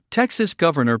Texas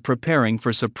governor preparing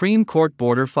for Supreme Court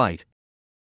border fight.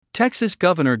 Texas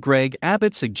Governor Greg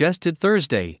Abbott suggested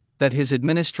Thursday that his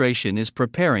administration is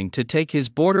preparing to take his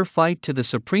border fight to the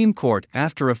Supreme Court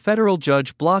after a federal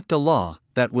judge blocked a law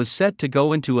that was set to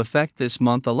go into effect this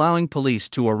month allowing police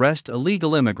to arrest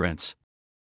illegal immigrants.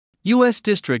 U.S.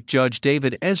 District Judge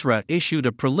David Ezra issued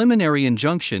a preliminary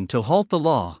injunction to halt the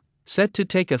law, set to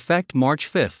take effect March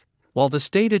 5, while the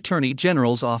state attorney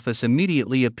general's office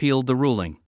immediately appealed the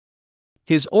ruling.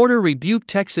 His order rebuked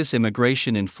Texas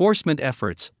immigration enforcement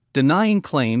efforts, denying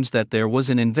claims that there was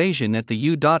an invasion at the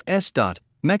U.S.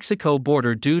 Mexico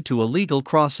border due to illegal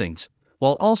crossings,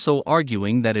 while also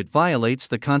arguing that it violates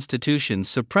the Constitution's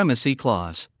Supremacy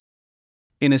Clause.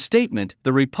 In a statement,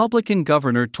 the Republican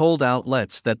governor told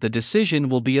outlets that the decision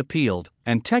will be appealed,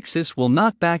 and Texas will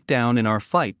not back down in our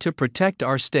fight to protect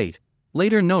our state,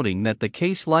 later noting that the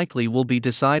case likely will be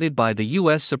decided by the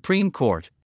U.S. Supreme Court.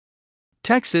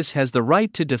 Texas has the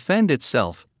right to defend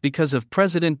itself because of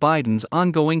President Biden's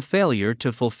ongoing failure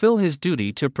to fulfill his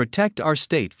duty to protect our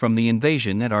state from the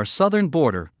invasion at our southern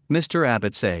border, Mr.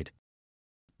 Abbott said.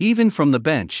 Even from the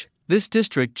bench, this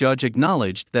district judge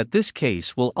acknowledged that this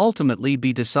case will ultimately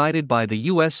be decided by the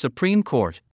U.S. Supreme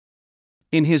Court.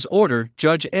 In his order,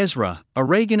 Judge Ezra, a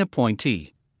Reagan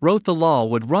appointee, wrote the law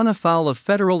would run afoul of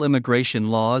federal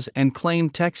immigration laws and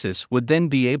claimed Texas would then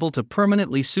be able to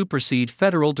permanently supersede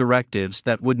federal directives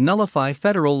that would nullify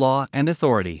federal law and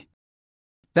authority.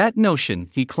 That notion,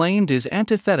 he claimed, is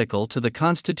antithetical to the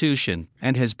Constitution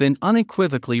and has been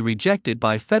unequivocally rejected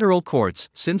by federal courts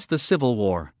since the Civil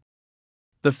War.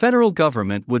 The federal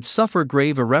government would suffer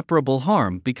grave irreparable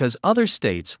harm because other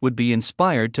states would be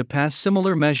inspired to pass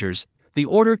similar measures, the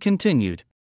order continued.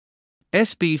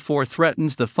 SB 4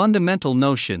 threatens the fundamental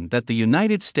notion that the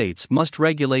United States must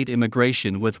regulate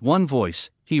immigration with one voice,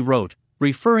 he wrote,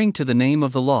 referring to the name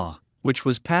of the law, which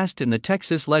was passed in the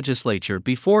Texas legislature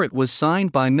before it was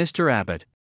signed by Mr. Abbott.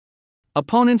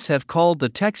 Opponents have called the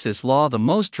Texas law the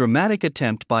most dramatic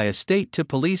attempt by a state to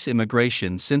police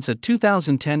immigration since a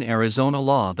 2010 Arizona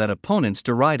law that opponents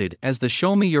derided as the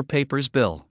Show Me Your Papers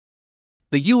bill.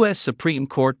 The U.S. Supreme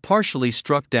Court partially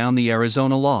struck down the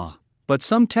Arizona law, but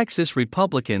some Texas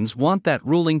Republicans want that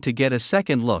ruling to get a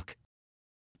second look.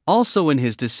 Also in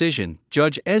his decision,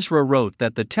 Judge Ezra wrote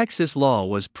that the Texas law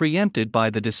was preempted by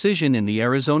the decision in the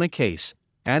Arizona case,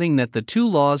 adding that the two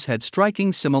laws had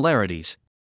striking similarities.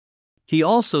 He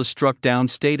also struck down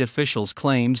state officials'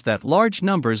 claims that large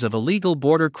numbers of illegal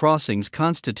border crossings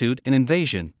constitute an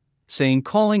invasion, saying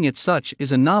calling it such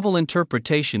is a novel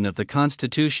interpretation of the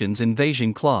Constitution's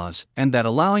invasion clause, and that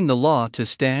allowing the law to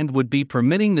stand would be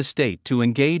permitting the state to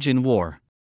engage in war.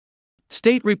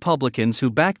 State Republicans who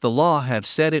back the law have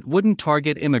said it wouldn't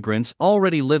target immigrants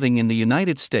already living in the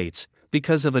United States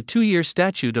because of a 2-year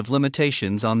statute of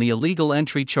limitations on the illegal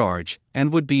entry charge,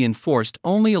 and would be enforced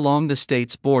only along the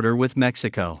state's border with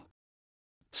Mexico.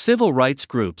 Civil rights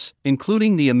groups,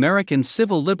 including the American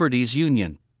Civil Liberties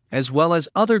Union, as well as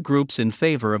other groups in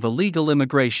favor of illegal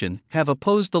immigration, have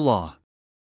opposed the law.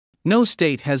 No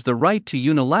state has the right to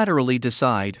unilaterally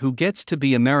decide who gets to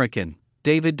be American,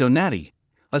 David Donati,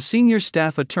 a senior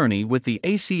staff attorney with the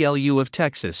ACLU of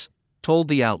Texas, told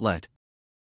the outlet.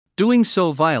 Doing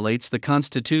so violates the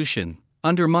Constitution,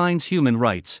 undermines human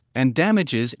rights, and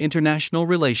damages international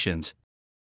relations.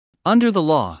 Under the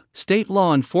law, state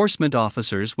law enforcement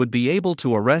officers would be able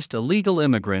to arrest illegal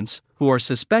immigrants who are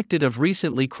suspected of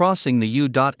recently crossing the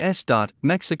U.S.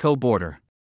 Mexico border.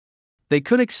 They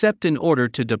could accept an order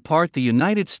to depart the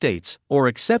United States or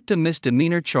accept a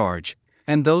misdemeanor charge,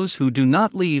 and those who do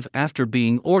not leave after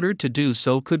being ordered to do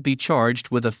so could be charged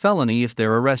with a felony if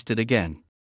they're arrested again.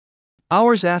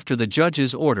 Hours after the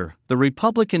judge's order, the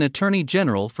Republican Attorney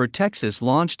General for Texas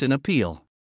launched an appeal.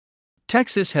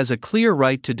 Texas has a clear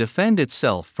right to defend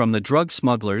itself from the drug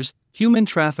smugglers, human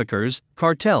traffickers,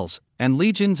 cartels, and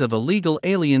legions of illegal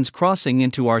aliens crossing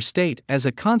into our state as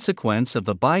a consequence of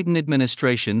the Biden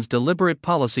administration's deliberate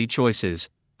policy choices,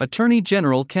 Attorney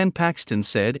General Ken Paxton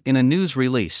said in a news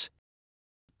release.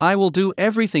 I will do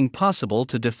everything possible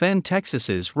to defend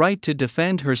Texas's right to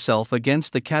defend herself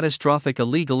against the catastrophic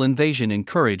illegal invasion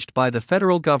encouraged by the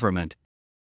federal government.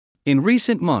 In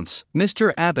recent months,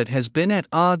 Mr. Abbott has been at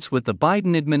odds with the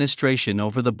Biden administration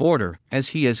over the border, as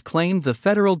he has claimed the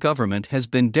federal government has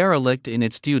been derelict in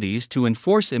its duties to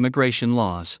enforce immigration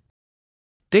laws.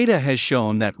 Data has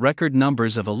shown that record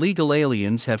numbers of illegal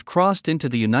aliens have crossed into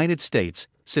the United States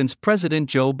since President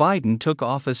Joe Biden took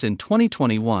office in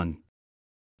 2021.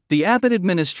 The Abbott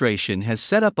administration has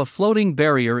set up a floating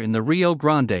barrier in the Rio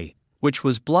Grande, which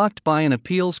was blocked by an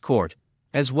appeals court,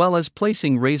 as well as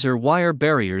placing razor wire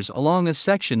barriers along a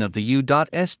section of the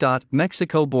U.S.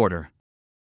 Mexico border.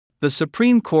 The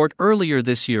Supreme Court earlier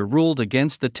this year ruled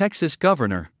against the Texas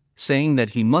governor, saying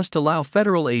that he must allow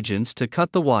federal agents to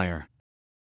cut the wire.